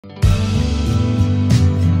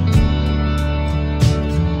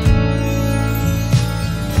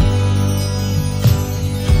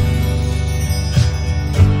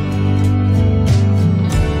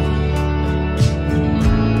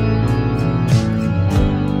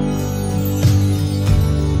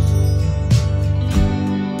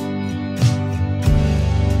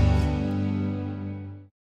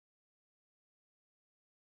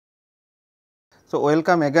So,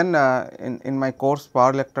 welcome again in my course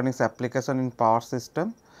Power Electronics Application in Power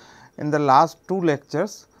System. In the last two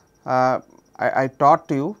lectures, I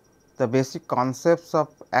taught you the basic concepts of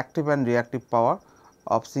active and reactive power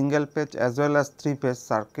of single phase as well as 3 phase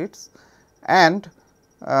circuits, and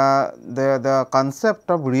the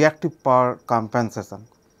concept of reactive power compensation.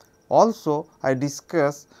 Also, I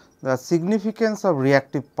discussed the significance of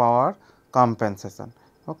reactive power compensation.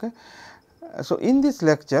 Okay. So, in this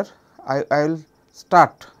lecture, I will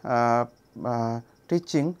start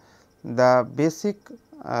teaching the basic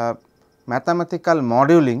mathematical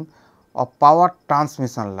modeling of power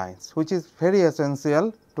transmission lines, which is very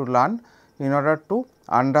essential to learn in order to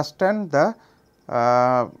understand the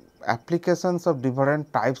applications of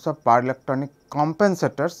different types of power electronic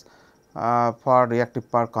compensators for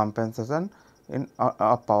reactive power compensation in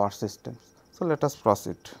power systems. So, let us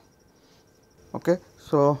proceed. Okay.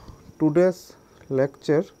 So, today's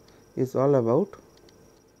lecture is all about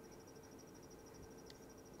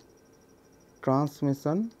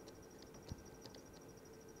transmission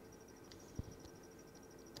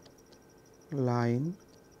line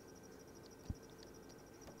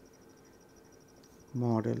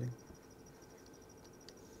modeling.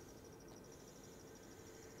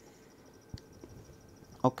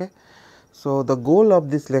 Okay. So, the goal of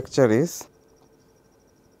this lecture is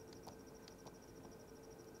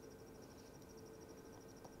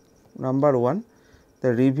number 1,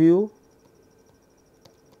 the review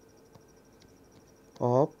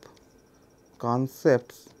of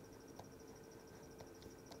concepts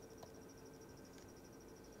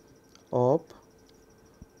of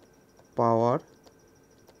power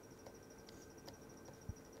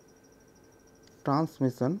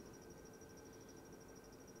transmission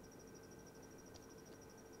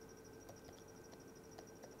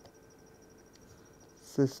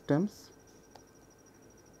systems.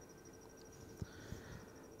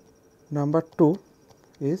 Number 2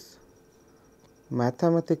 is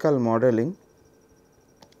mathematical modeling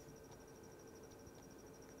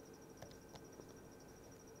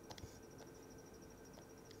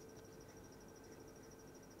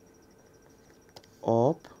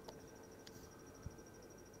of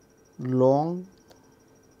long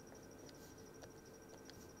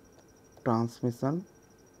transmission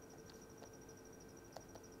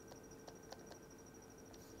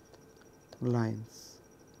lines.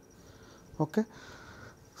 Okay.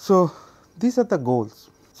 So, these are the goals.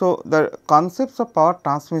 So, the concepts of power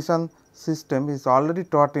transmission system is already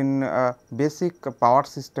taught in basic power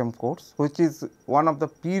system course, which is one of the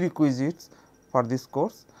prerequisites for this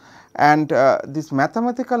course, and this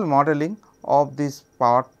mathematical modeling of this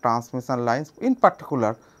power transmission lines, in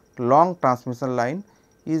particular long transmission line,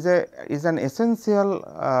 is an essential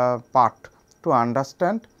part to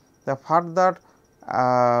understand the further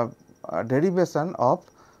derivation of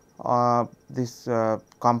this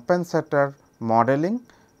compensator modeling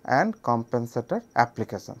and compensator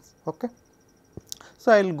applications. Okay.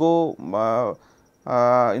 So, I will go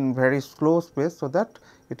in very slow space, so that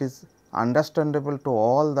it is understandable to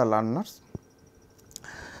all the learners.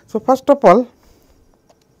 So, first of all,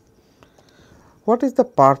 what is the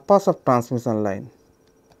purpose of transmission line?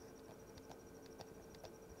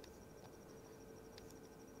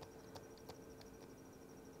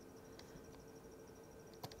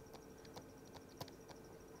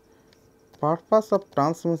 Purpose of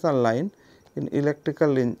transmission line in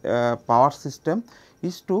electrical power system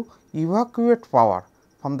is to evacuate power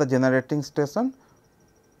from the generating station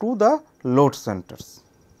to the load centers,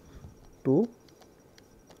 to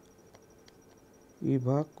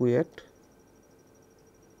evacuate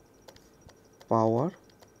power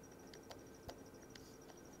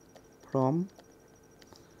from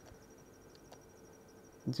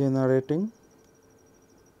generating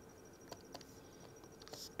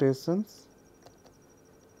stations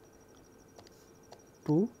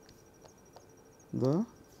to the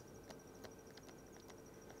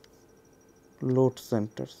load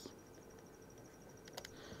centers.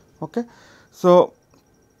 Okay. So,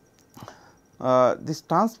 this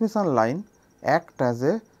transmission line act as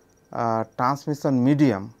a transmission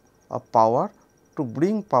medium of power to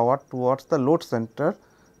bring power towards the load center.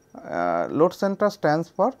 Load center stands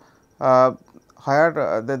for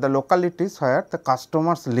where the localities where the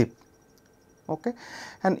customers live. Okay.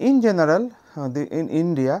 And in general, in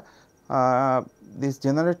India, these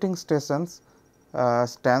generating stations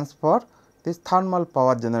stands for these thermal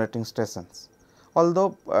power generating stations.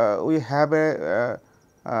 Although we have a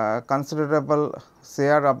considerable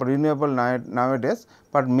share of renewable nowadays,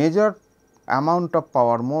 but major amount of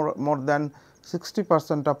power, more than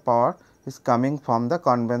 60% of power is coming from the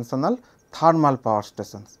conventional thermal power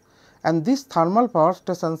stations. and these thermal power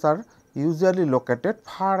stations are usually located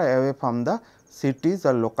far away from the cities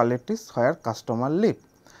or localities where customers live.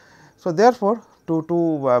 So, therefore,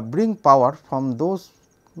 to bring power from those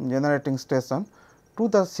generating station to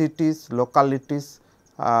the cities, localities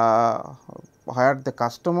where the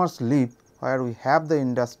customers live, where we have the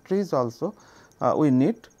industries also, we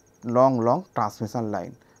need long transmission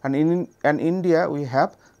line. And in India, we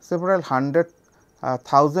have several hundred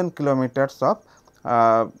thousand kilometers of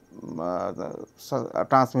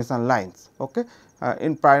transmission lines. Okay.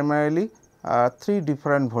 In primarily 3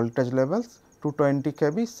 different voltage levels, 220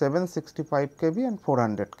 kV, 765 kV and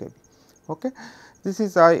 400 kV. Okay. This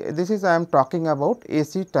is I am talking about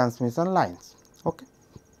AC transmission lines. Okay.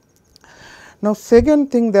 Now,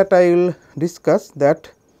 second thing that I will discuss,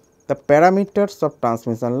 that the parameters of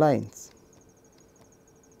transmission lines.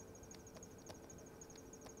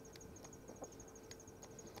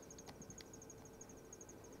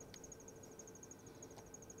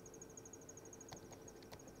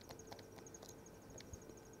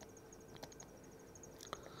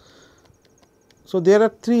 So, there are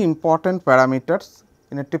 3 important parameters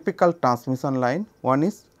in a typical transmission line.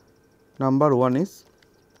 Number 1 is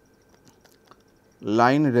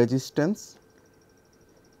line resistance,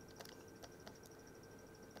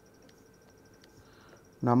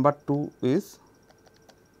 number 2 is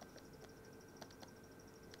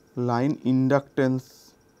line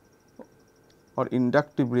inductance or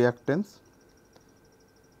inductive reactance,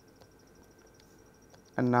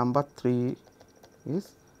 and number 3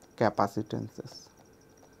 is capacitances.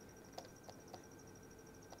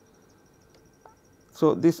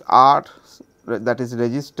 So, these are, that is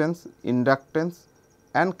resistance, inductance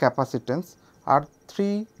and capacitance, are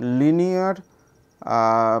 3 linear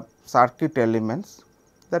circuit elements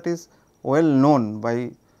that is well known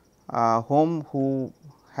by who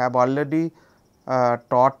have already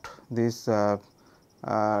taught this who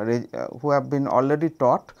have been already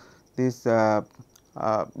taught this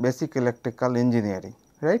basic electrical engineering,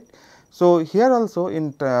 right. So, here also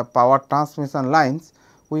in power transmission lines,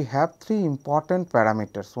 we have 3 important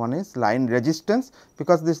parameters. One is line resistance,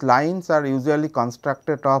 because these lines are usually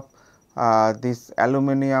constructed of this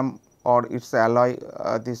aluminum or its alloy,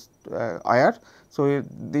 this wire. So,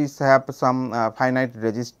 these have some finite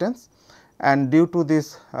resistance, and due to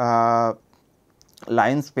this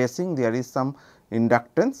line spacing, there is some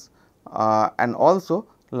inductance and also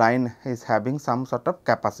line is having some sort of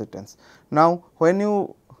capacitance. Now, when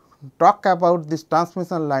you talk about this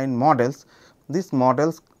transmission line models, these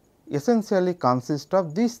models essentially consist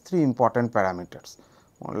of these 3 important parameters: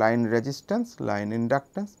 line resistance, line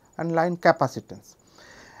inductance and line capacitance.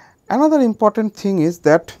 Another important thing is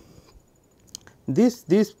that these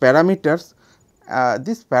parameters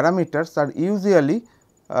are usually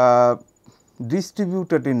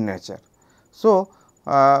distributed in nature. So,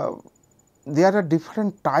 there are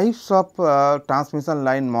different types of transmission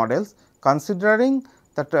line models, considering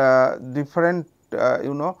that different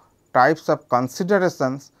types of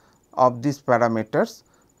considerations of these parameters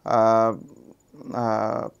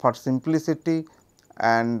for simplicity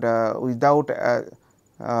and without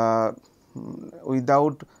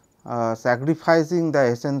sacrificing the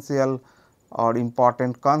essential or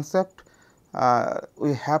important concept.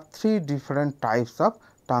 We have 3 different types of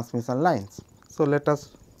transmission lines. So, let us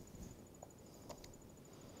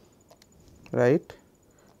write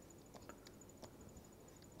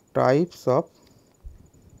types of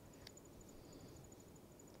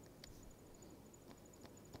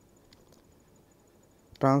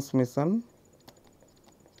transmission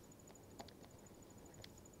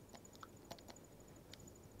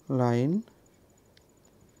line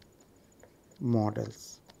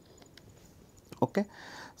models. Okay.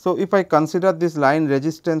 So, if I consider this line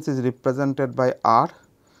resistance is represented by R,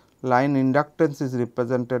 line inductance is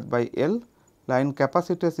represented by L, line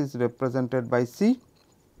capacitance is represented by C.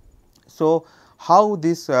 So, how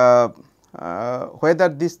this whether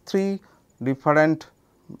these 3 different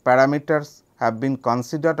parameters have been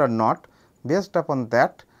considered or not, based upon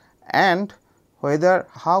that, and whether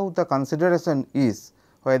how the consideration is,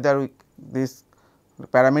 whether these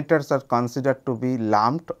parameters are considered to be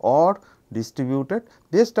lumped or distributed,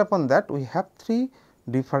 based upon that we have 3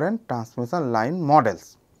 different transmission line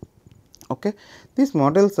models. Okay. These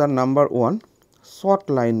models are: number 1, short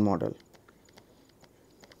line model,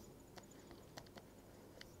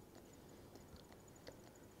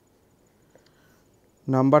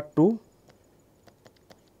 number 2,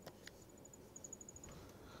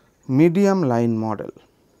 medium line model,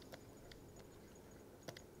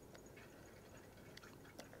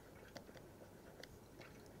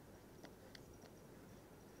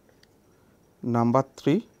 number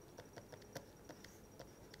 3,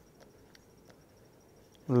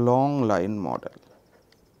 long line model.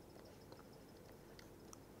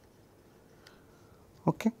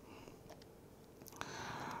 Okay.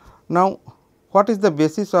 Now, what is the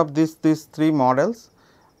basis of these three models?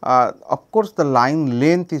 Of course, the line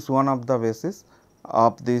length is one of the basis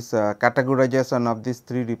of this categorization of these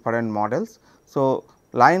three different models. So,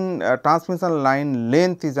 transmission line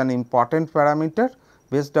length is an important parameter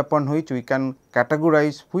based upon which we can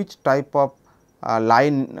categorize which type of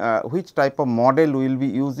which type of model we will be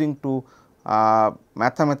using to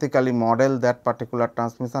mathematically model that particular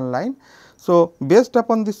transmission line. So, based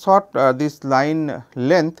upon this this line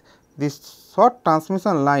length, this short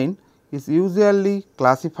transmission line is usually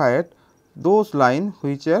classified those lines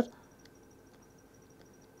which are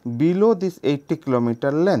below this 80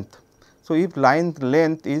 kilometer length. So, if line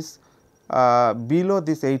length is below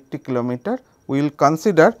this 80 kilometer, we will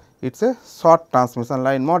consider it is a short transmission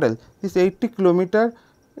line model. This 80 kilometer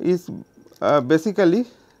is basically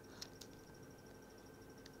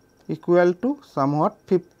equal to somewhat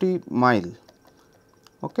 50 mile.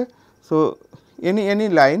 Okay. So, any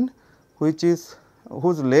line which is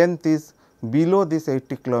whose length is below this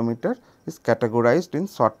 80 kilometer is categorized in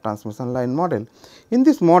short transmission line model. In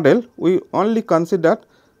this model, we only consider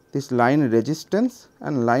this line resistance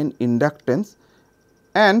and line inductance,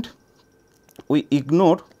 and we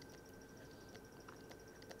ignore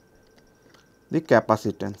the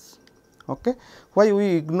capacitance. Okay. Why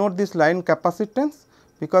we ignore this line capacitance?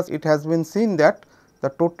 Because it has been seen that the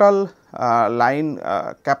total line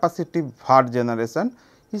capacitive var generation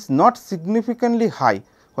is not significantly high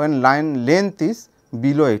when line length is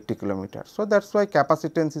below 80 kilometer. So, that is why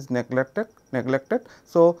capacitance is neglected.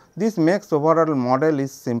 So, this makes overall model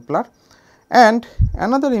is simpler, and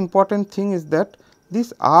another important thing is that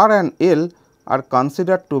this R and L are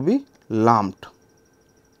considered to be lumped.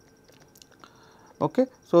 Okay.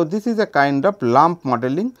 So, this is a kind of lump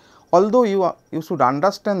modeling, although you should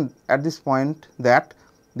understand at this point that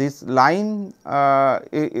this line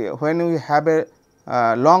when we have a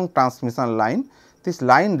long transmission line, this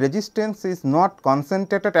line resistance is not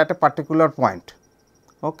concentrated at a particular point.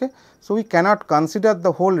 Okay. So, we cannot consider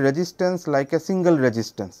the whole resistance like a single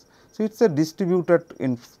resistance. So, it is a distributed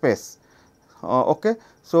in space. Okay.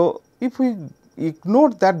 So, if we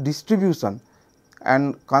ignore that distribution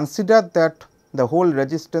and consider that the whole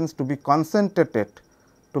resistance to be concentrated,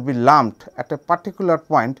 to be lumped at a particular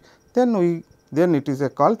point, then it is a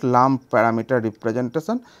called lump parameter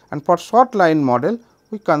representation, and for short line model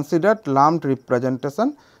we considered lumped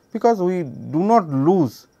representation because we do not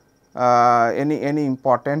lose any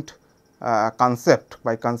important concept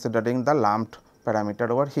by considering the lumped parameter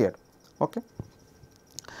over here. Okay.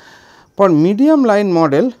 For medium line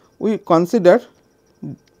model, we consider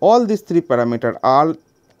all these three parameters R,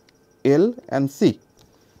 L and C,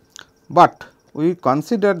 but we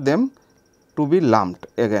consider them to be lumped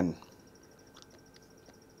again.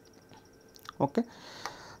 Okay.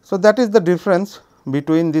 So, that is the difference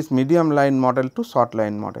between this medium line model to short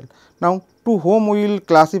line model. Now, to whom we will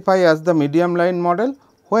classify as the medium line model?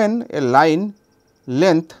 When a line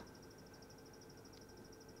length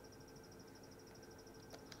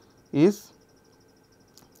is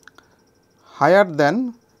higher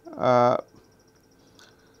than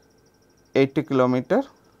 80 kilometer,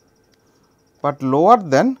 but lower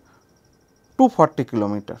than 240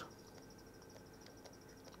 kilometer.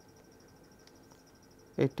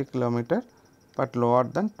 80 kilometer, but lower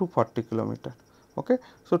than 240 kilometer. Okay.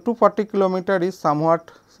 So, 240 kilometer is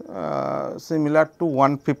somewhat similar to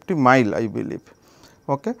 150 mile, I believe.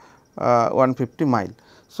 Okay. 150 mile.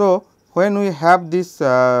 So, when we have this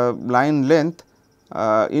line length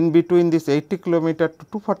in between this 80 kilometer to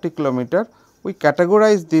 240 kilometer, we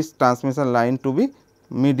categorize this transmission line to be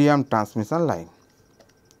medium transmission line.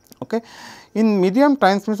 Okay. In medium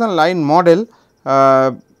transmission line model,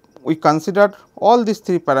 we considered all these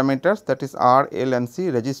three parameters, that is R, L and C,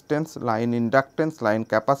 resistance, line inductance, line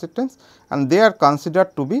capacitance, and they are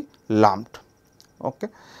considered to be lumped. Okay.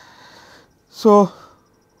 So,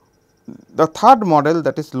 the third model,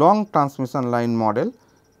 that is long transmission line model,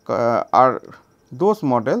 are those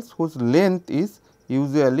models whose length is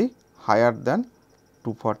usually higher than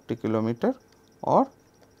 240 kilometer or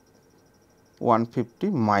 150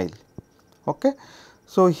 mile. Okay.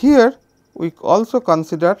 So, here we also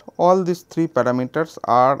consider all these three parameters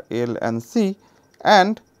R, L and C,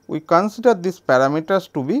 and we consider these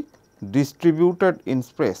parameters to be distributed in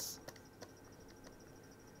space.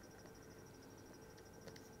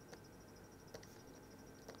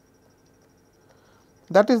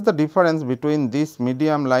 That is the difference between this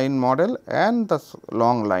medium line model and the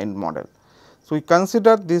long line model. So, we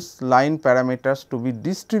consider these line parameters to be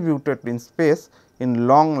distributed in space in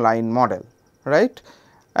long line model, right.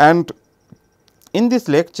 And in this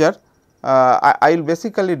lecture, I will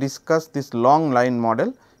basically discuss this long line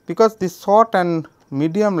model, because the short and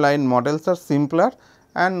medium line models are simpler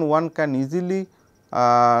and one can easily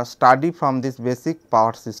study from this basic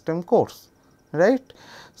power system course, right.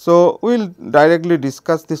 So, we will directly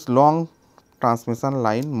discuss this long transmission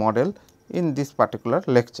line model in this particular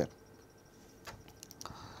lecture.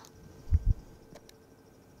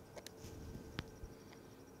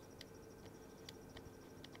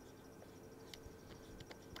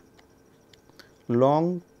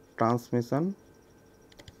 Long transmission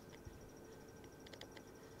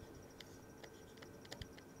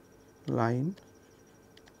line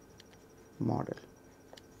model.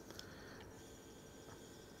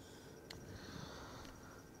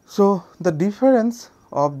 So, the difference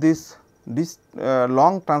of this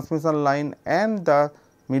long transmission line and the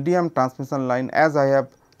medium transmission line, as I have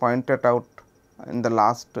pointed out in the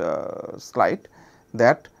last slide,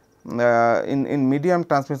 that in medium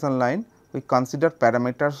transmission line we consider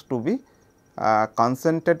parameters to be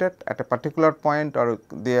concentrated at a particular point, or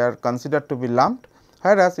they are considered to be lumped,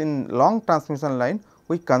 whereas in long transmission line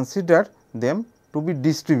we consider them to be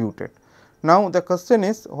distributed. Now, the question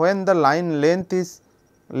is, when the line length is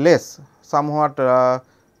less, somewhat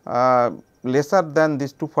lesser than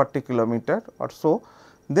this 240 kilometer or so,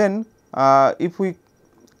 then if we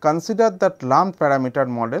consider that lumped parameter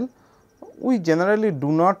model, we generally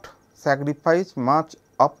do not sacrifice much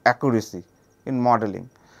of accuracy in modeling.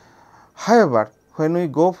 However, when we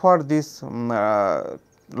go for this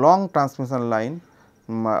long transmission line,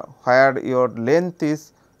 where your length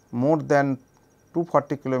is more than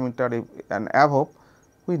 240 kilometer and above,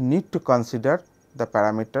 we need to consider the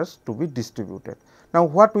parameters to be distributed. Now,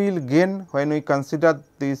 what we will gain when we consider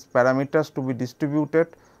these parameters to be distributed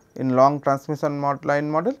in long transmission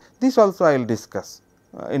line model, this also I will discuss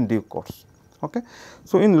in due course. Okay.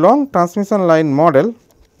 So, in long transmission line model,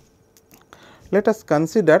 let us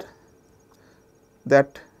consider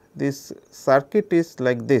that this circuit is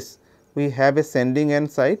like this. We have a sending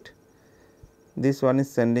end site, this one is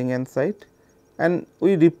sending end site, and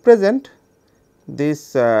we represent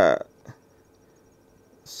this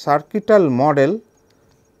circuital model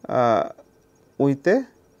with a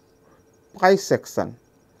pi section,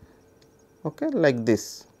 okay, like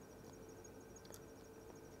this.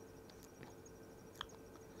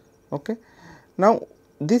 Okay. Now,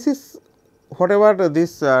 this is whatever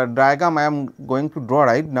this diagram I am going to draw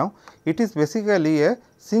right now, it is basically a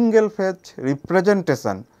single phase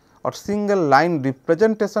representation or single line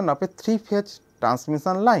representation of a 3-phase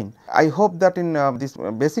transmission line. I hope that in this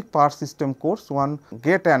basic power system course one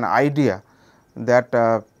get an idea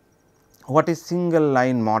that what is single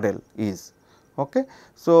line model is. Okay.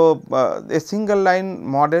 So, a single line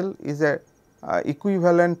model is a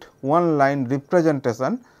equivalent one line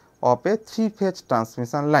representation of a 3-phase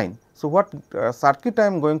transmission line. So, what circuit I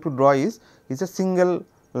am going to draw is a single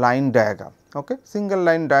line diagram. Okay. Single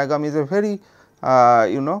line diagram is a very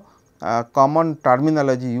common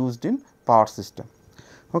terminology used in power system.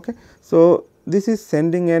 Okay. So, this is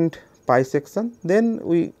sending end pi section, then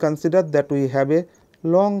we consider that we have a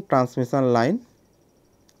long transmission line,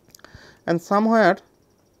 and somewhere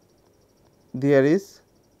there is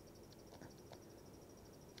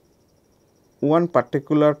one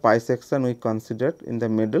particular pi section we considered in the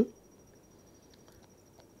middle.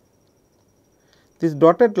 These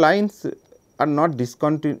dotted lines are not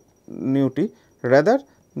discontinuity, rather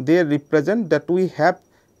they represent that we have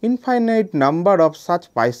infinite number of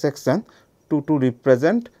such pi section to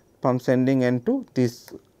represent from sending end to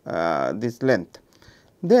this this length.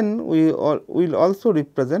 Then we will also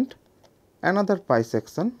represent another pi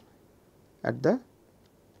section at the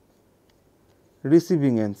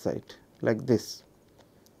receiving end side like this.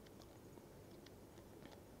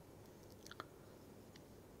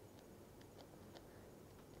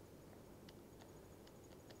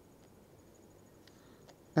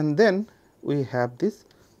 And then we have this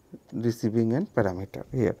receiving end parameter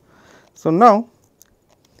here. So, now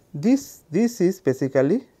this is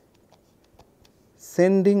basically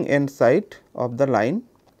sending end side of the line,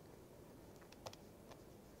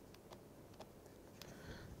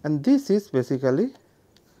 and this is basically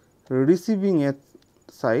receiving end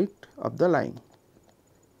side of the line.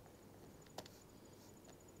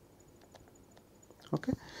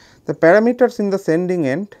 Okay. The parameters in the sending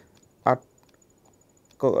end are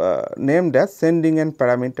named as sending end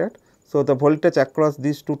parameter. So, the voltage across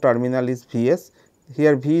these two terminal is Vs.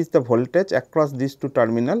 Here V is the voltage across these two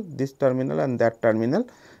terminal, this terminal and that terminal,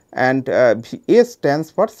 and S stands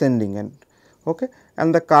for sending end. Okay.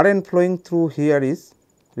 And the current flowing through here is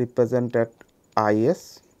represented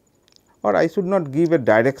IS, or I should not give a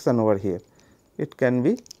direction over here. It can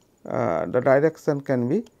be the direction can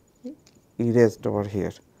be erased over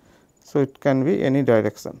here. So, it can be any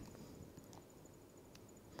direction,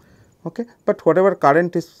 okay. But whatever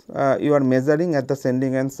current is you are measuring at the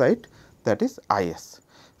sending end side, that is IS.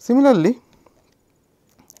 Similarly,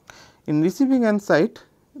 in receiving end side,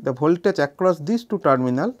 the voltage across these two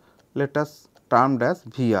terminal let us termed as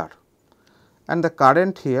VR, and the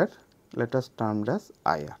current here let us termed as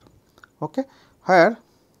IR, okay, where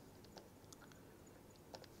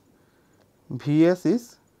Vs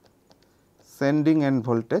is sending end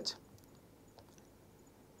voltage,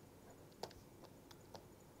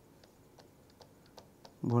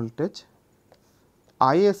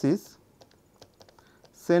 Is is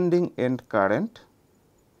sending end current,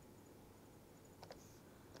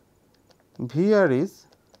 Vr is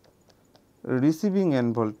receiving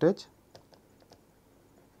end voltage,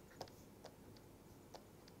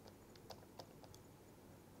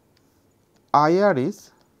 IR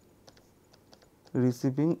is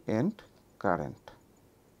receiving end current,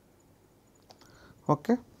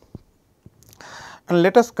 okay. And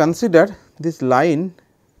let us consider this line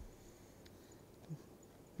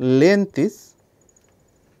length is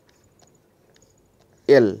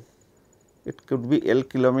L. It could be L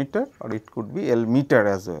kilometer or it could be L meter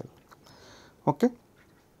as well, okay.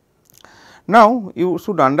 Now, you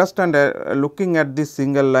should understand looking at this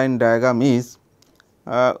single line diagram is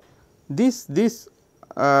this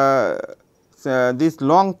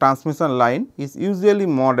long transmission line is usually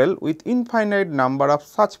modeled with infinite number of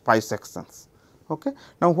such pi sections, okay.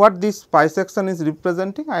 Now, what this pi section is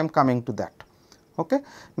representing, I am coming to that, okay.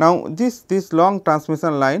 Now, this long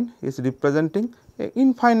transmission line is representing a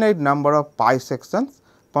infinite number of pi sections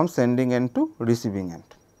from sending end to receiving end,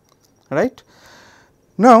 right.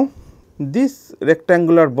 Now, this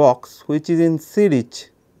rectangular box which is in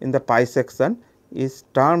series in the pi section is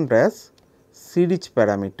termed as series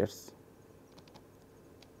parameters,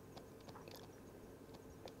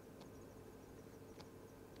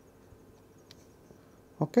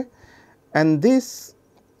 okay. And this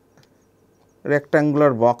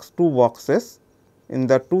rectangular box, two boxes in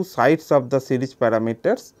the two sides of the series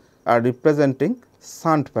parameters are representing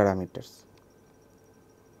shunt parameters,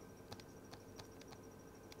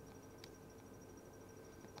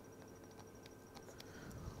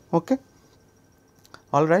 okay.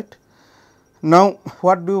 All right. Now,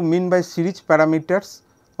 what do you mean by series parameters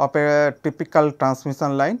of a typical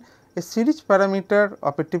transmission line? A series parameter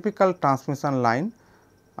of a typical transmission line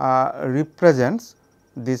represents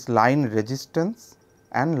this line resistance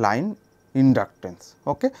and line inductance,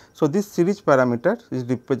 okay. So, this series parameter is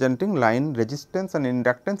representing line resistance and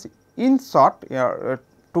inductance. In short,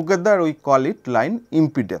 together we call it line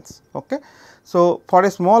impedance, okay. So, for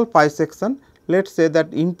a small pi section, let us say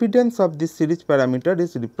that impedance of this series parameter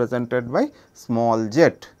is represented by small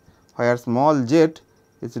z, where small z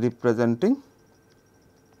is representing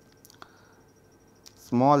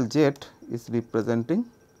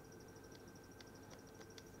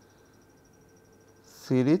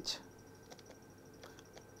series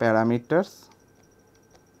parameters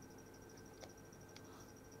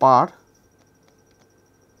per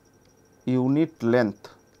unit length.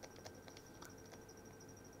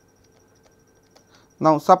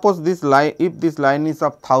 Now, suppose this line, if this line is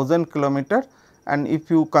of 1000 kilometer, and if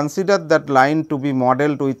you consider that line to be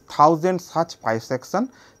modeled with 1000 such pi section,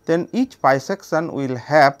 then each pi section will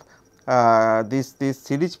have this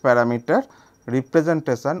series parameter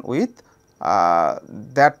representation with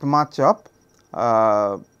that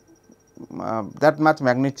much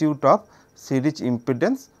magnitude of series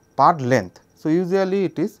impedance per length. So, usually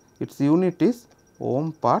it is its unit is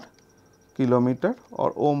ohm per kilometer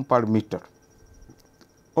or ohm per meter.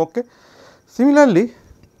 Okay. Similarly,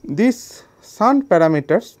 these shunt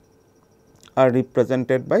parameters are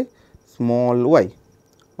represented by small y,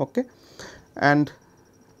 okay. And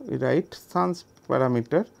we write shunt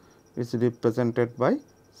parameter is represented by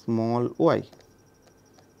small y,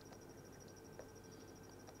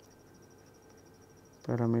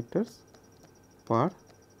 parameters per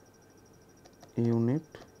unit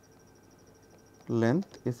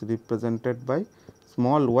length is represented by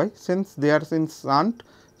small y. Since they are in shunt,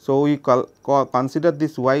 so we consider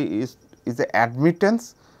this y is the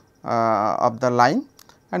admittance of the line,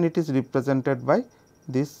 and it is represented by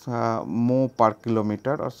this mho per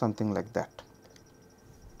kilometer or something like that.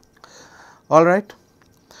 All right.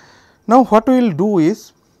 Now, what we will do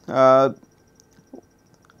is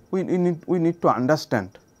we need to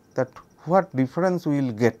understand that what difference we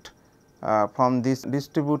will get from this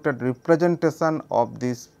distributed representation of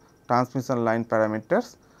these transmission line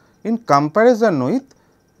parameters in comparison with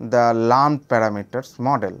the learned parameters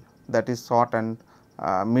model, that is short and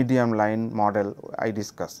medium line model I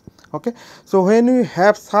discussed. Okay. So, when we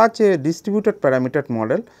have such a distributed parameter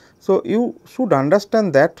model, so you should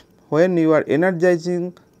understand that when you are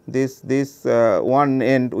energizing this one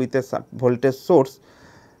end with a voltage source.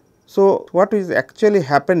 So, what is actually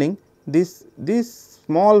happening, these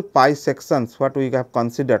small pi sections what we have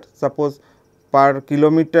considered, suppose per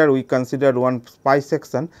kilometer we consider one pi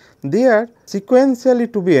section, they are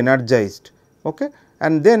sequentially to be energized, okay,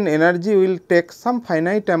 and then energy will take some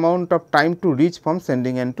finite amount of time to reach from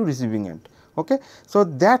sending end to receiving end. Okay. So,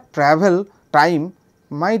 that travel time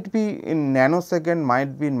might be in nanosecond,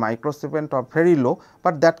 might be in microsecond or very low,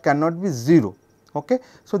 but that cannot be 0. Okay.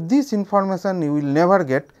 So, this information you will never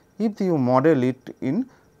get if you model it in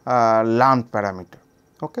learned parameter.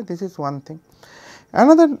 Okay. This is one thing.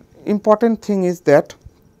 Another important thing is that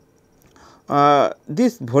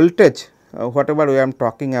this voltage whatever we am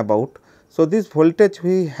talking about. So, this voltage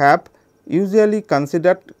we have usually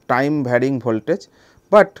considered time varying voltage,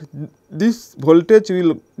 but this voltage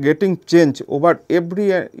will getting changed over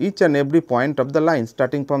each and every point of the line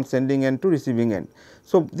starting from sending end to receiving end.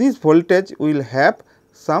 So, this voltage will have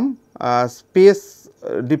some space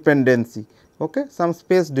dependency, okay, some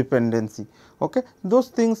space dependency. Okay. Those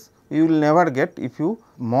things you will never get if you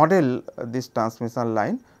model this transmission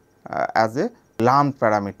line as a learned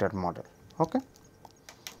parameter model. Okay.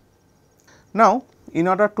 Now, in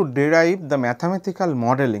order to derive the mathematical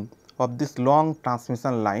modeling of this long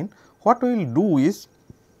transmission line, what we will do is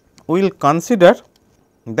we will consider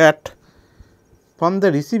that from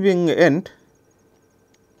the receiving end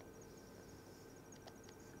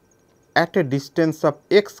at a distance of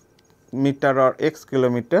x meter or x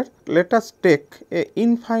kilometer, let us take a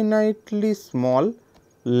infinitely small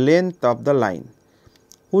length of the line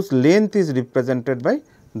whose length is represented by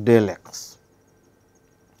del x,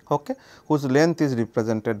 okay, whose length is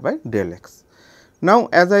represented by del x. Now,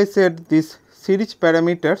 as I said, this series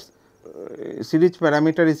parameters, series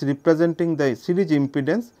parameter is representing the series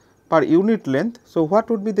impedance per unit length. So, what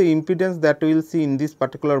would be the impedance that we will see in this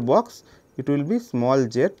particular box? It will be small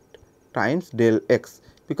z times del x,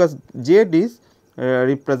 because z is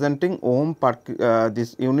representing ohm per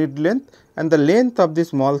this unit length, and the length of this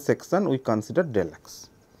small section we consider del x,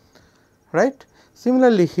 right.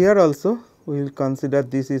 Similarly, here also we will consider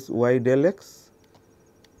this is y del x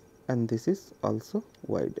and this is also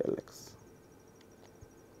y del x.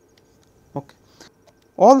 Okay.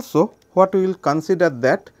 Also, what we will consider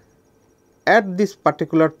that at this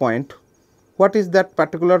particular point, what is that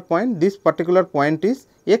particular point? This particular point is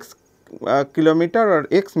x kilometer or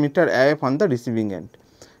x meter away from the receiving end,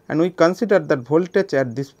 and we consider that voltage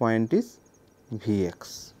at this point is V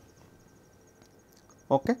x.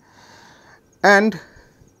 Okay. And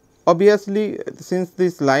obviously, since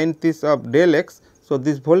this line is of del x, so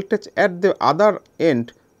this voltage at the other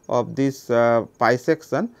end of this pi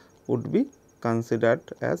section would be considered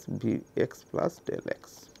as V x plus del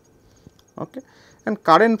x. Okay. And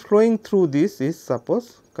current flowing through this is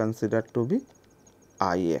suppose considered to be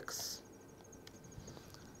I x.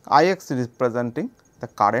 I x is representing the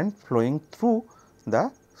current flowing through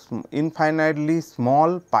the infinitely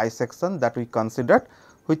small pi section that we considered,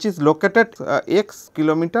 which is located x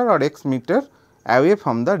kilometer or x meter away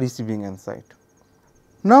from the receiving end side.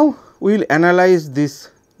 Now, we will analyze this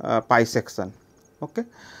pi section. Okay.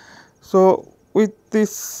 So, with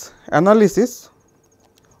this analysis,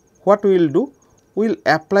 what we will do? We will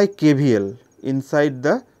apply KVL inside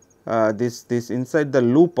the inside the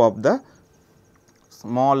loop of the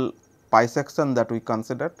small pi section that we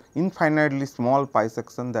considered, infinitely small pi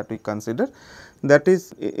section that we consider, that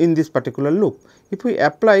is in this particular loop. If we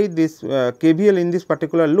apply this KVL in this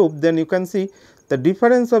particular loop, then you can see the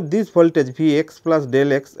difference of this voltage V x plus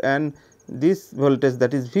del x and this voltage,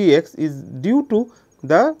 that is V x, is due to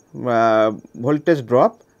the voltage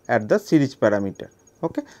drop at the series parameter.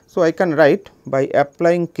 Okay. So, I can write by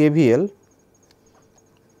applying KVL,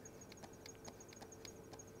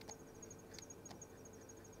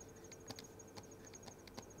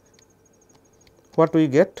 what we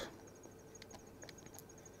get?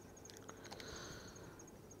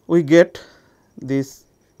 We get this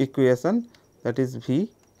equation, that is V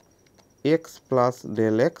x plus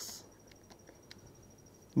del x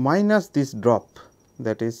minus this drop,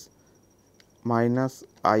 that is minus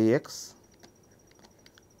I x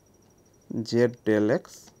z del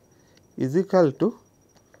x is equal to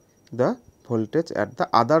the voltage at the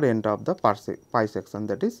other end of the pi section,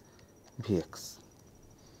 that is V x.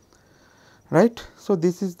 Right. So,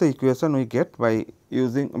 this is the equation we get by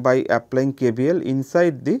applying KVL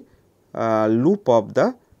inside the loop of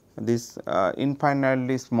the this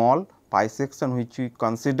infinitely small pi section which we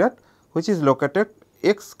considered, which is located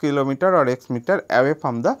x kilometer or x meter away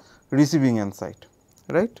from the receiving end site,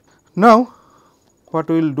 right. Now, what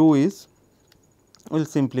we will do is we will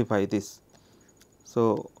simplify this.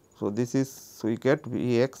 So, this is we get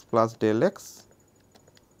V x plus del x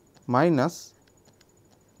minus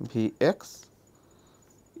V x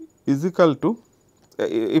is equal to,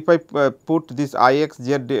 if I put this I x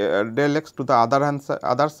z del x to the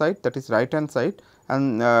other side, that is right hand side,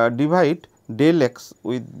 and divide del x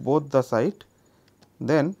with both the side,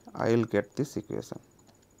 then I will get this equation.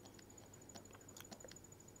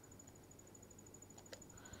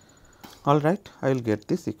 All right, I will get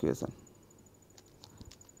this equation.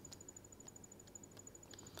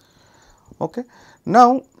 Okay.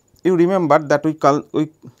 Now, you remember that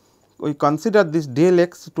we consider this del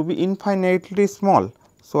x to be infinitely small.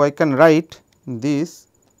 So, I can write this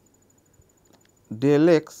del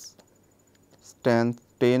x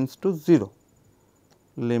tends to 0,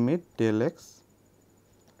 limit del x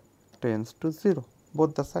tends to 0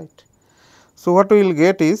 both the side. So, what we will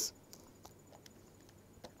get is,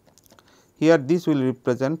 here this will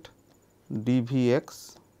represent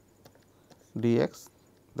dvx dx,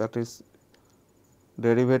 that is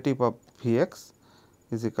derivative of V x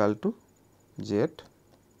is equal to z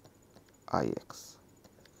I x.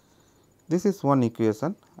 This is one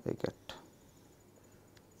equation I get.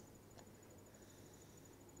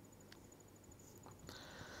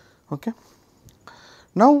 Okay.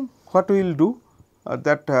 Now, what we will do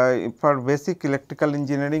that for basic electrical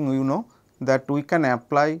engineering, you know that we can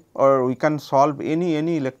apply or we can solve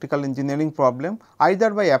any electrical engineering problem either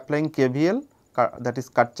by applying KVL, that is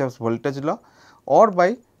Kirchhoff's voltage law, or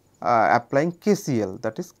by applying KCL,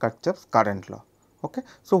 that is Kirchhoff's current law. Okay.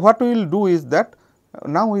 So, what we will do is that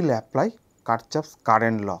now we will apply Kirchhoff's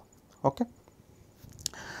current law. Okay.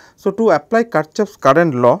 So, to apply Kirchhoff's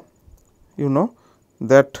current law, you know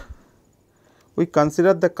that we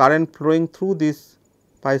consider the current flowing through this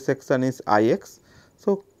pi section is I x.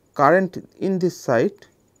 So, current in this side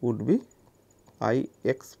would be I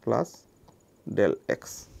x plus del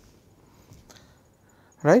x,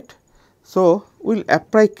 right. So, we will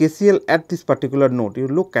apply KCL at this particular node. You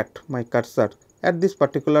look at my cursor, at this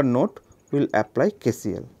particular node we will apply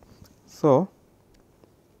KCL. So,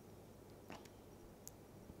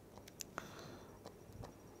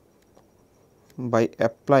 by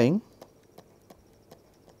applying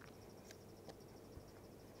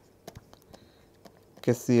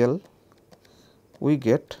KCL, we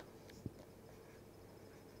get,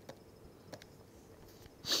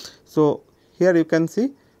 so here you can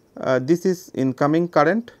see this is incoming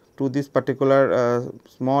current to this particular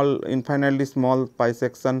small infinitely small pi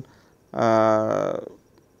section,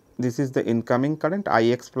 this is the incoming current I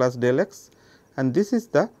x plus del x, and this is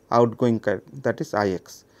the outgoing current, that is I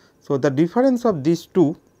x. So, the difference of these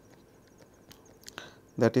two,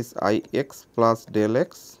 that is I x plus del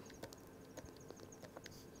x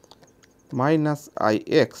minus I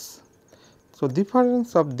x. So,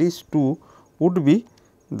 difference of these two would be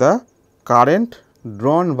the current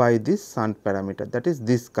drawn by this shunt parameter, that is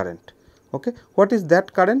this current. Okay. What is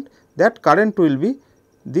that current? That current will be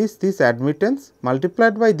this admittance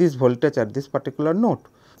multiplied by this voltage at this particular node.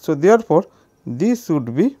 So, therefore, this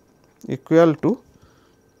would be equal to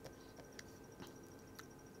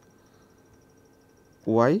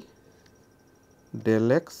y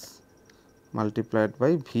del x multiplied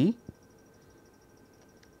by V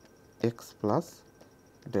x plus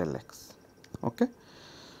del x. Okay.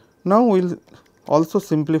 Now, we will also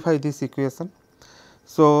simplify this equation.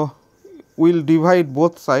 So, we will divide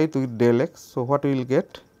both sides with del x. So, what we will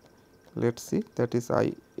get? Let us see, that is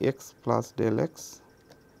I x plus del x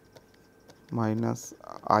minus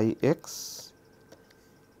I x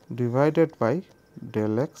divided by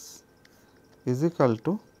del x is equal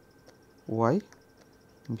to y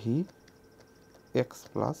V x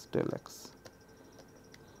plus del x.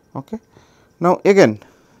 Okay. Now, again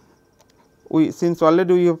we, since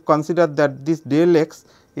already we have considered that this del x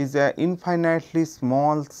is a infinitely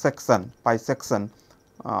small section, pi section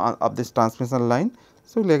of this transmission line.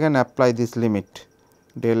 So, we will again apply this limit,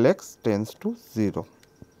 del x tends to 0,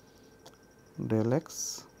 del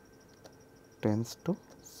x tends to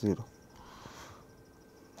 0.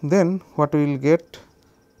 Then what we will get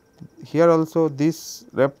here also, this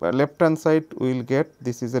left hand side we will get,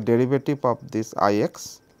 this is a derivative of this I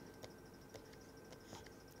x,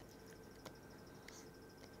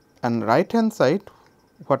 and right hand side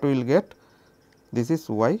what we will get, this is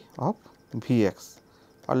y of V x.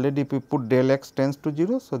 Already if we put del x tends to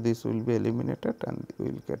 0. So, this will be eliminated and we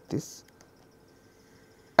will get this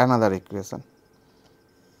another equation.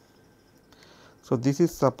 So, this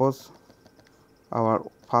is suppose our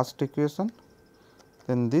first equation,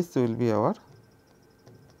 then this will be our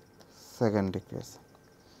second equation,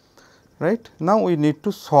 right. Now, we need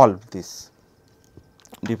to solve this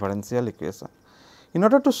differential equation. In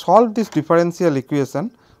order to solve this differential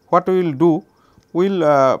equation, what we will do? We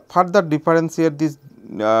will further differentiate this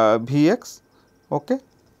V x, okay.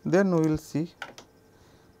 Then we will see.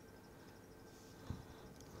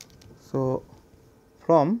 So,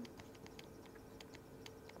 from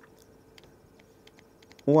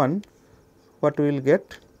 1, what we will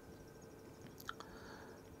get?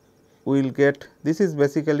 We will get, this is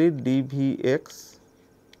basically d V x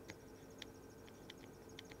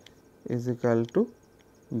is equal to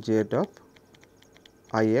z of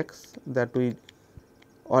I x, that we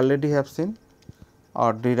already have seen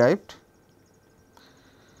or derived.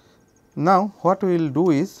 Now, what we will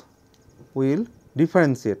do is we will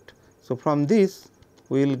differentiate. So, from this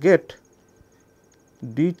we will get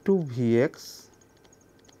d 2 V x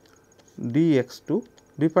dx 2,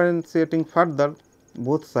 differentiating further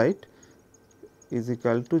both side is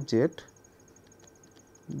equal to z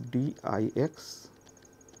d I x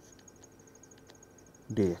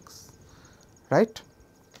dx, right.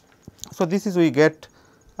 So, this is we get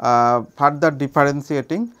further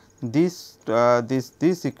differentiating this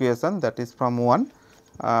equation, that is from 1,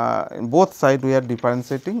 both side we are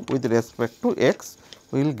differentiating with respect to x,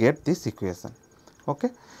 we will get this equation. Okay.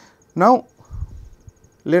 Now,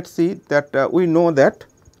 let us see that we know that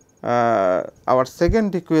our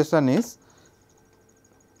second equation is,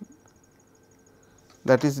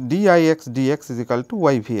 that is d I x dx is equal to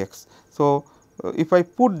y v x. So, if I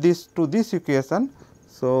put this to this equation,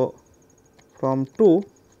 so from 2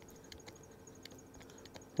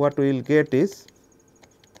 what we will get is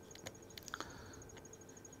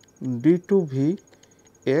d 2 v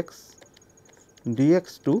x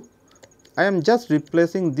dx 2. I am just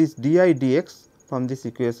replacing this d I dx from this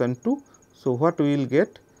equation 2. So, what we will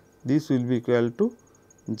get? This will be equal to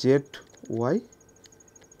z y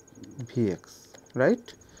v x,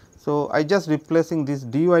 right. So, I just replacing this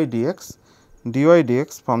dy dx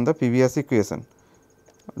from the previous equation,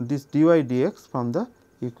 this dy dx from the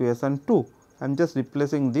equation 2. I am just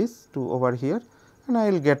replacing this to over here and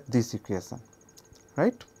I will get this equation,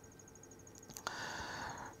 right.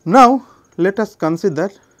 Now, let us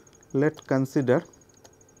consider,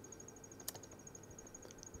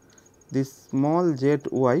 this small z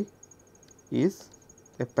y is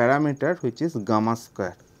a parameter which is gamma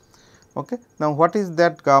square. Okay. Now, what is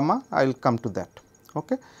that gamma? I will come to that.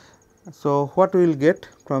 Okay. So, what we will get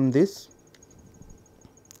from this?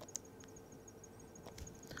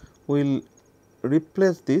 We will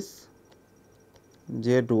replace this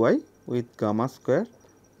z y with gamma square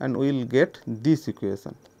and we will get this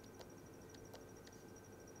equation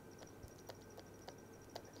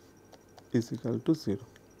is equal to 0.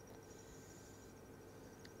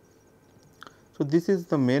 So, this is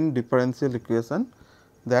the main differential equation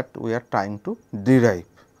that we are trying to derive.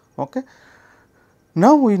 Okay.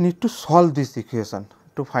 Now, we need to solve this equation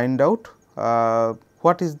to find out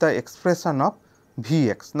what is the expression of V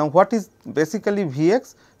x. Now, what is basically V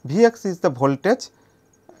x? V x is the voltage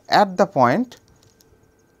at the point,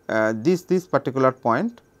 this particular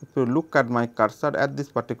point. If you look at my cursor at this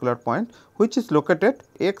particular point, which is located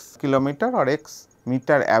x kilometer or x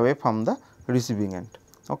meter away from the receiving end.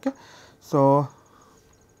 Okay. So,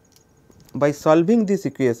 by solving this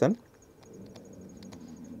equation,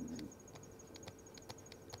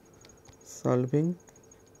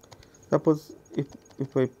 suppose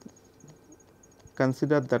if I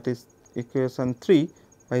consider that is equation 3,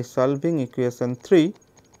 by solving equation 3,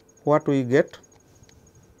 what we get?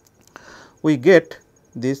 We get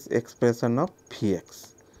this expression of V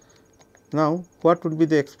x. Now, what would be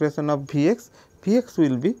the expression of V x? V x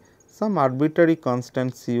will be some arbitrary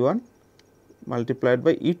constant C 1 multiplied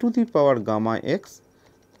by e to the power gamma x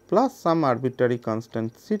plus some arbitrary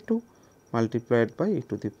constant C 2 multiplied by e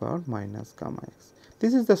to the power minus gamma x.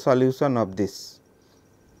 This is the solution of this.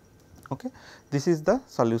 Okay. This is the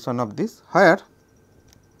solution of this, where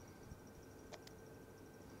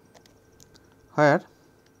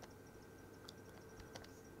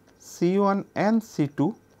C 1 and C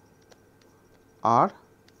 2 are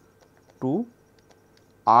two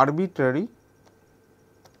arbitrary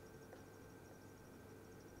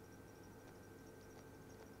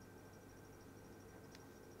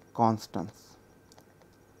constants,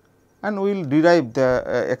 and we will derive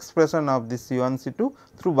the expression of this C 1 C 2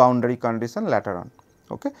 through boundary condition later on.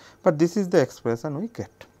 Okay. But this is the expression we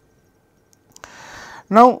get.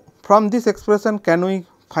 Now, from this expression can we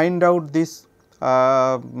find out this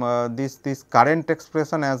this current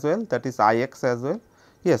expression as well, that is I x as well?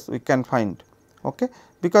 Yes, we can find, okay,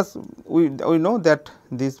 because we know that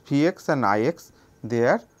this V x and I x, they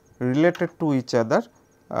are related to each other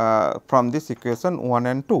from this equation 1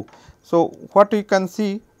 and 2. So, what we can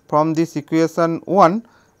see from this equation 1,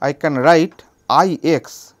 I can write I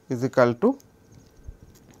x is equal to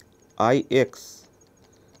I x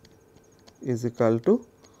is equal to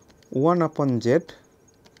 1 upon z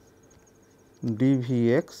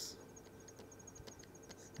dVx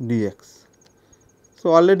dx.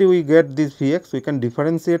 So, already we get this Vx, we can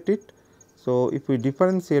differentiate it. So, if we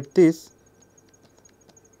differentiate this,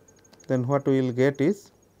 then what we will get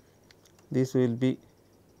is, this will be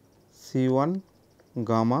C1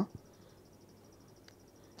 gamma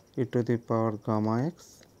e to the power gamma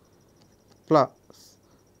x plus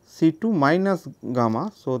C2 minus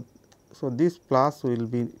gamma. So, this plus will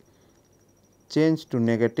be changed to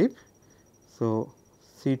negative. So,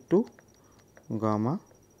 C2 gamma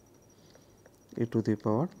e to the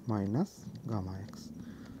power minus gamma x.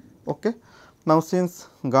 Okay. Now, since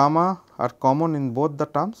gamma are common in both the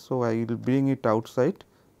terms, so I will bring it outside.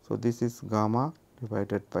 So, this is gamma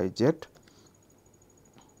divided by z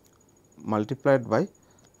multiplied by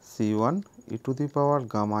C1 e to the power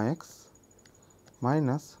gamma x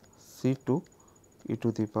minus C2 e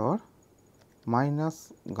to the power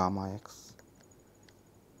minus gamma x.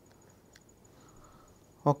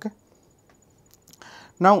 Okay.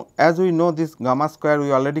 Now, as we know this gamma square,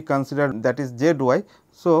 we already considered, that is z y.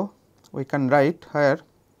 So, we can write here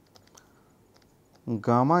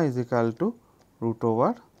gamma is equal to root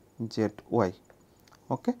over z y.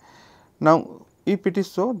 Okay. Now, if it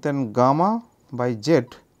is so, then gamma by z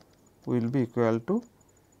will be equal to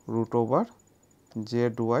root over z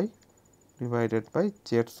y divided by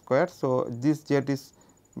z square. So, this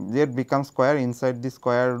z becomes square inside the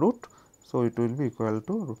square root. So, it will be equal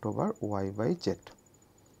to root over y by z.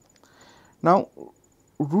 Now,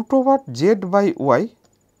 root over z by y,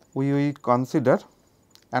 we will consider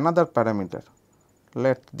another parameter.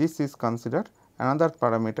 Let this is considered another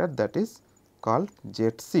parameter, that is called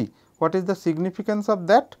zc. What is the significance of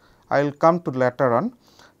that? I will come to later on,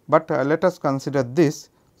 but let us consider this.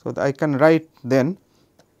 So, I can write then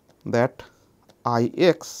that I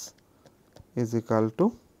x is equal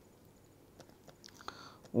to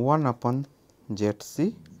 1 upon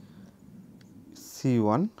zc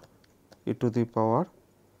C1 e to the power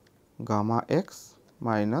gamma x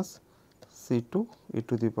minus C2 e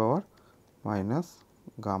to the power minus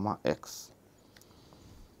gamma x.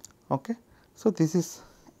 Okay. So, this is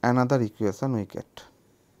another equation we get.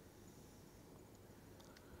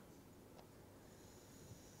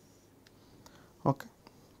 Okay.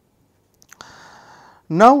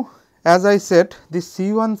 Now, as I said, the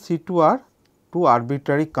C1, C2 are two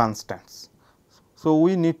arbitrary constants. So,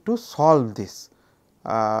 we need to solve this,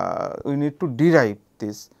 we need to derive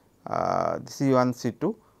this C1,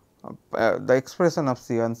 C2, the expression of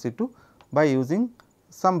C1, C2 by using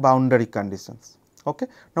some boundary conditions. Okay.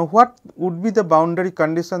 Now, what would be the boundary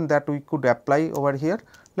condition that we could apply over here?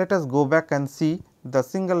 Let us go back and see the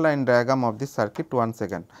single line diagram of this circuit once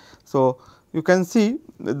again. So, you can see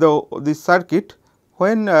this circuit,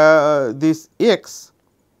 when this x,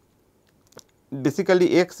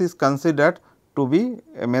 basically x is considered to be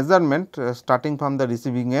a measurement starting from the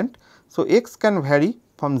receiving end. So, x can vary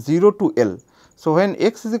from 0 to L. So, when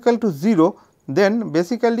x is equal to 0, then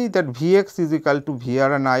basically that V x is equal to V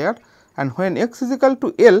r and I r, and when x is equal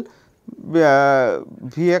to L,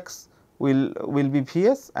 V x will be V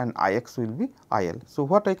s and I x will be I L. So,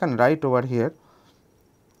 what I can write over here,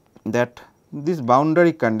 that these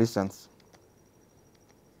boundary conditions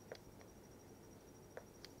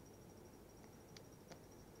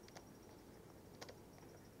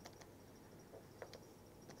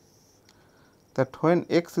that when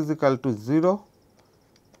x is equal to 0,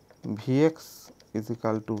 V x is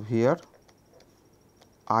equal to V r,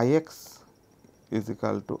 I x is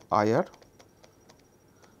equal to I r,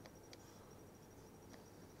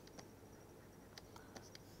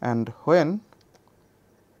 and when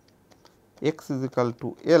x is equal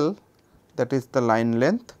to L, that is the line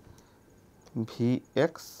length, V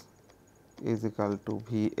x is equal to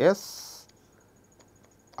V s,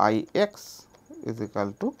 I x is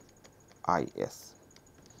equal to I s,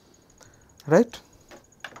 right.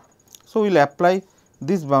 So, we will apply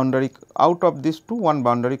this boundary, out of these two, one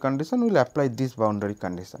boundary condition, we will apply this boundary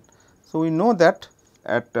condition. So, we know that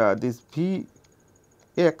at this V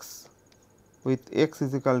x with x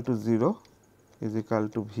is equal to 0 is equal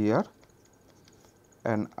to V r,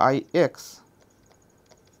 and I x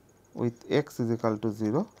with x is equal to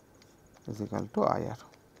 0 is equal to I r.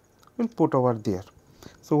 we will put over there.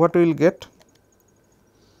 So, what we will get?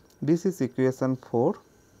 This is equation 4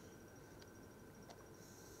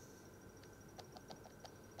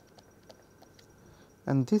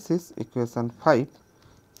 and this is equation 5.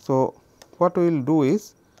 So, what we will do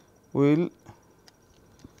is we will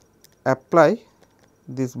apply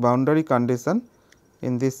this boundary condition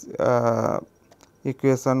in this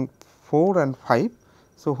equation 4 and 5.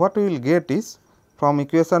 So, what we will get is from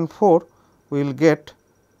equation 4 we will get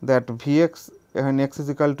that V x when x is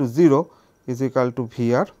equal to 0 is equal to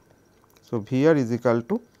V r. So, V r is equal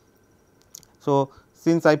to, so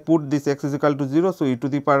since I put this x is equal to 0. So, e to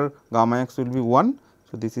the power gamma x will be 1.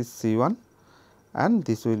 So, this is C 1 and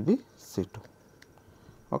this will be C 2.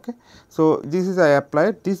 Okay. So, this is I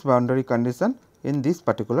applied this boundary condition in this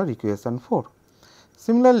particular equation 4.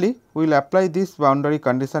 Similarly, we will apply this boundary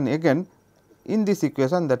condition again in this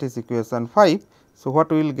equation, that is equation 5. So,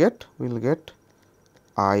 what we will get? We will get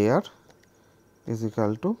I r is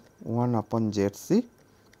equal to 1 upon Z c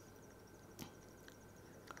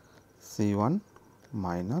C 1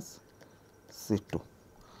 minus C 2.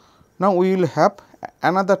 Now, we will have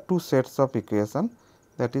another two sets of equation,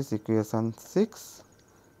 that is equation 6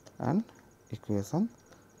 and equation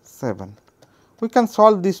 7. We can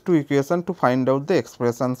solve these two equations to find out the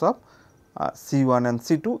expressions of C 1 and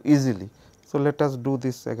C 2 easily. So, let us do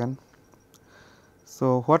this again.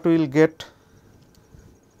 So, what we will get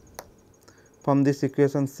from this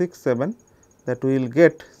equation 6 7, that we will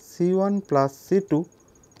get C 1 plus C 2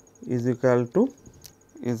 is equal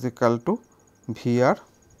to V r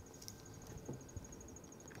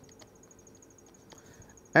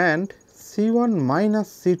and C 1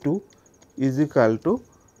 minus C 2 is equal to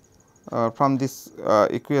from this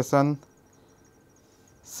equation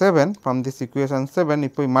 7, from this equation 7,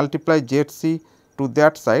 if we multiply Z c to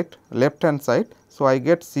that side, left hand side. So, I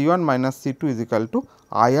get C 1 minus C 2 is equal to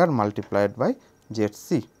I r multiplied by Z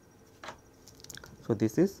c. So,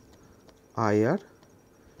 this is I r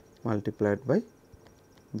multiplied by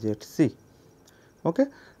Z c. Okay.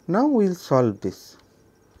 Now, we will solve this.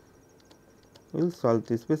 We will solve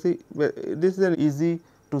this. Basically, this is an easy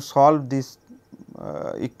to solve this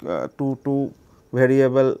two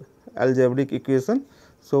variable algebraic equation.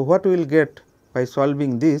 So, what we will get by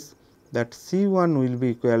solving this, that C 1 will be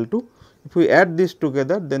equal to, if we add this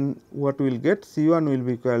together, then what we will get? C 1 will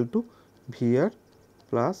be equal to V r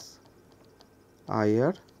plus I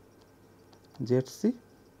r Z c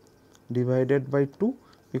divided by 2,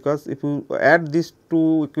 because if you add these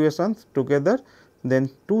two equations together, then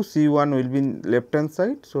 2 C 1 will be in left hand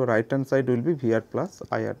side. So, right hand side will be V r plus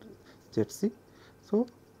I r Z c. So,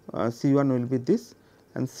 C 1 will be this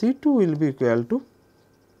and C 2 will be equal to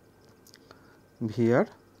V r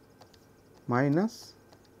minus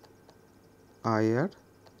I r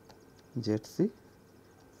Z c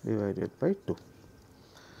divided by 2.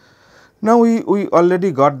 Now, we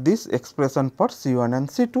already got this expression for C 1 and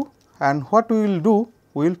C 2, and what we will do?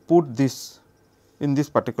 We will put this in this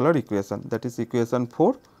particular equation, that is equation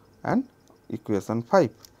 4 and equation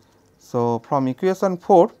 5. So, from equation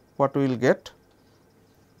 4 what we will get?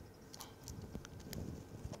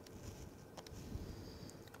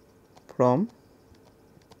 From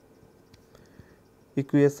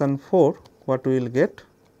equation 4 what we will get?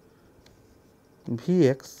 V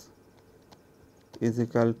x is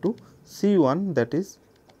equal to C 1, that is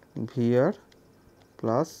V r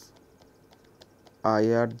plus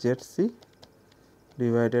I r Z c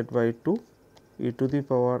divided by 2 e to the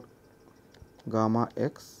power gamma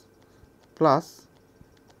x plus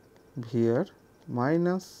V r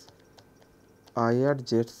minus I r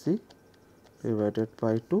Z c divided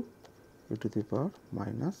by 2 e to the power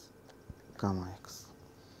minus gamma x.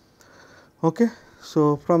 Okay.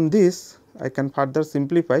 So, from this I can further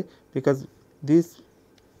simplify, because this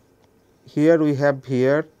here we have V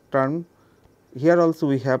r term, here also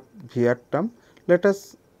we have V r term. Let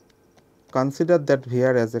us consider that V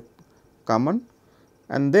r as a common,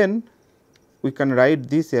 and then we can write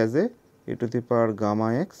this as a e to the power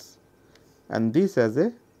gamma x and this as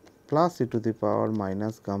a plus e to the power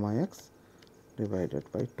minus gamma x divided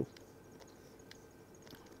by 2,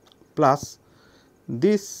 plus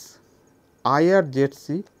this I r Z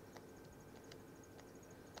c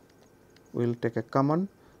we will take a common.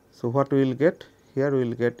 So, what we will get? Here we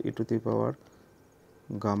will get e to the power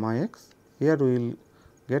gamma x, here we will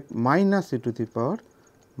get minus e to the power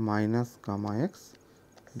minus gamma x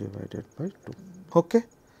divided by 2. Okay.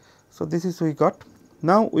 So, this is we got.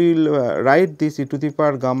 Now, we will write this e to the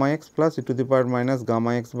power gamma x plus e to the power minus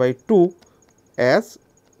gamma x by 2 as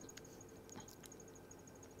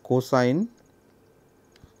cosine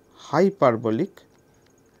hyperbolic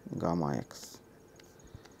gamma x.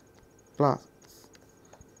 plus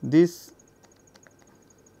this,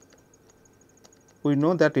 we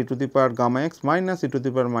know that e to the power gamma x minus e to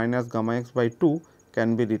the power minus gamma x by 2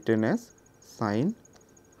 can be written as sin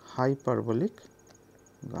hyperbolic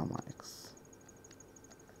gamma x.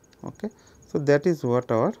 Okay. So, that is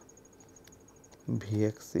what our V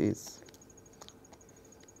x is.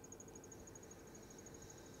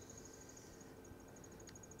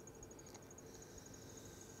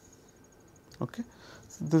 Okay.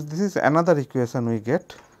 So, this is another equation we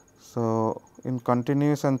get. So, in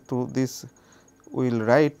continuation to this, we will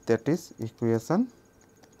write that is equation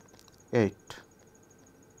 8.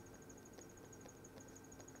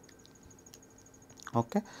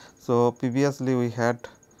 Okay. So, previously we had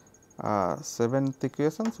 7th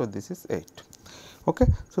equation. So, this is 8. Okay.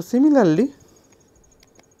 So, similarly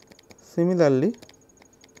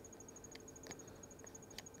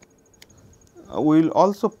we will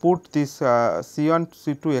also put this C1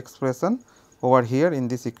 C2 expression over here in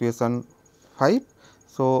this equation 5.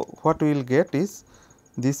 So, what we will get is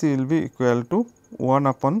this will be equal to 1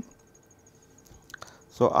 upon,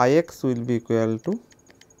 so I x will be equal to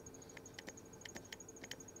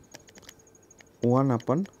 1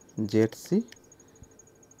 upon z c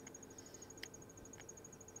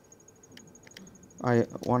I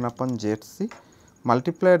 1 upon z c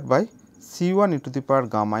multiplied by C 1 e to the power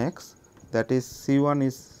gamma x, that is C 1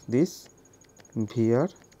 is this V r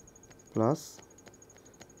plus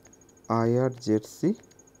I r z c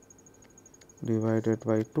divided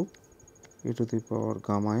by 2 e to the power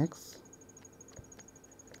gamma x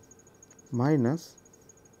minus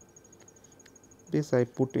this, I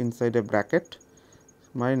put inside a bracket,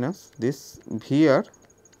 minus this V r,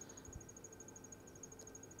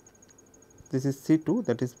 this is C 2,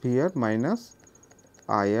 that is V r minus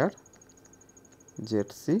I r z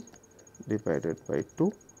c divided by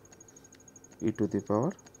 2 e to the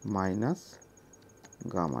power minus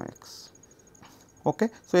gamma x. Okay.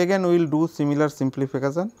 So, again we will do similar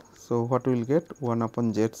simplification. So, what we will get 1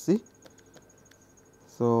 upon z c.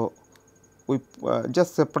 So, we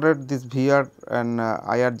just separate this V r and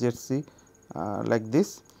I r z c like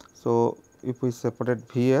this. So, if we separate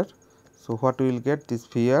V r, so what we will get this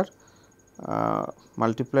V r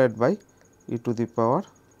multiplied by e to the power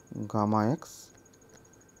gamma x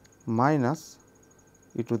minus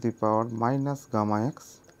e to the power minus gamma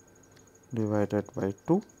x divided by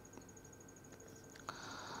 2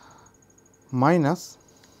 minus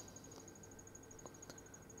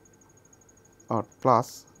or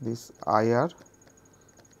plus this I r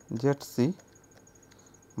z c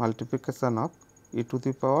multiplication of e to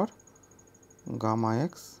the power gamma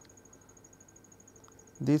x,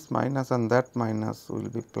 this minus and that minus will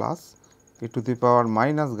be plus e to the power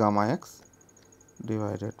minus gamma x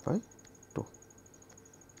divided by 2.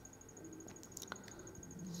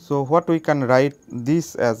 So, what we can write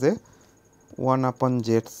this as a 1 upon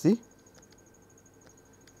z c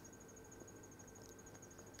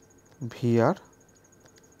V r,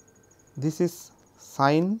 this is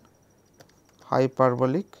sin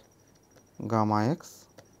hyperbolic gamma x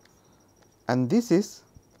and this is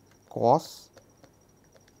cos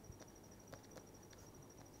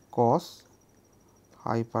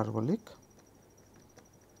hyperbolic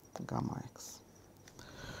gamma x.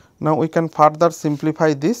 Now, we can further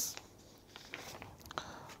simplify this.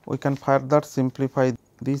 We can further simplify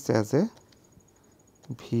this as a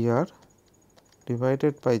V r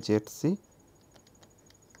divided by z c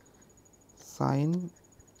sin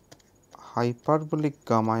hyperbolic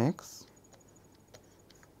gamma x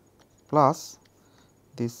plus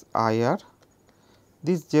this I r,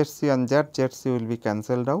 this z c and that z c will be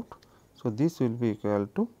cancelled out. So, this will be equal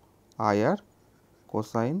to I r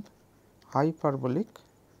cosine hyperbolic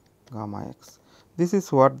gamma x. This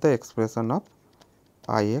is what the expression of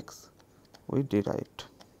I x we derived.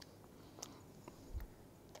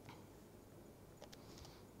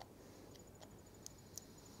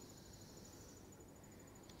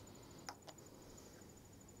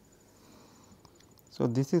 So,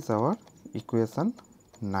 this is our equation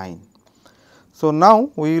 9. So, now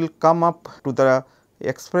we will come up to the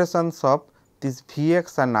expressions of this V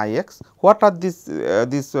x and I x. What are this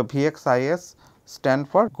V x I x stand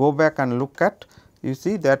for? Go back and look at, you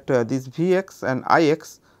see that this V x and I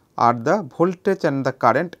x are the voltage and the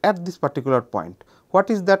current at this particular point. What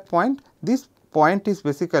is that point? This point is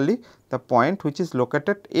basically the point which is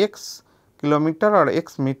located x kilometer or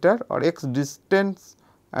x meter or x distance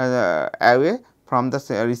away from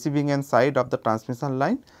the receiving end side of the transmission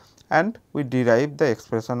line, and we derive the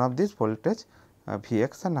expression of this voltage V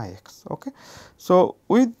x and I x. Okay. So,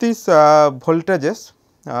 with this voltages,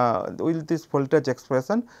 with this voltage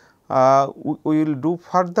expression, we will do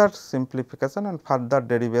further simplification and further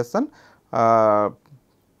derivation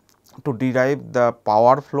to derive the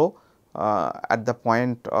power flow at the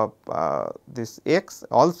point of this x.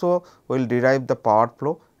 Also we will derive the power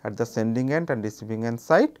flow at the sending end and receiving end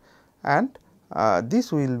side, and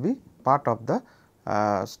this will be part of the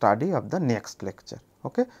study of the next lecture.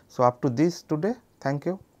 Okay. So, up to this today, thank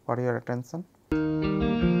you for your attention.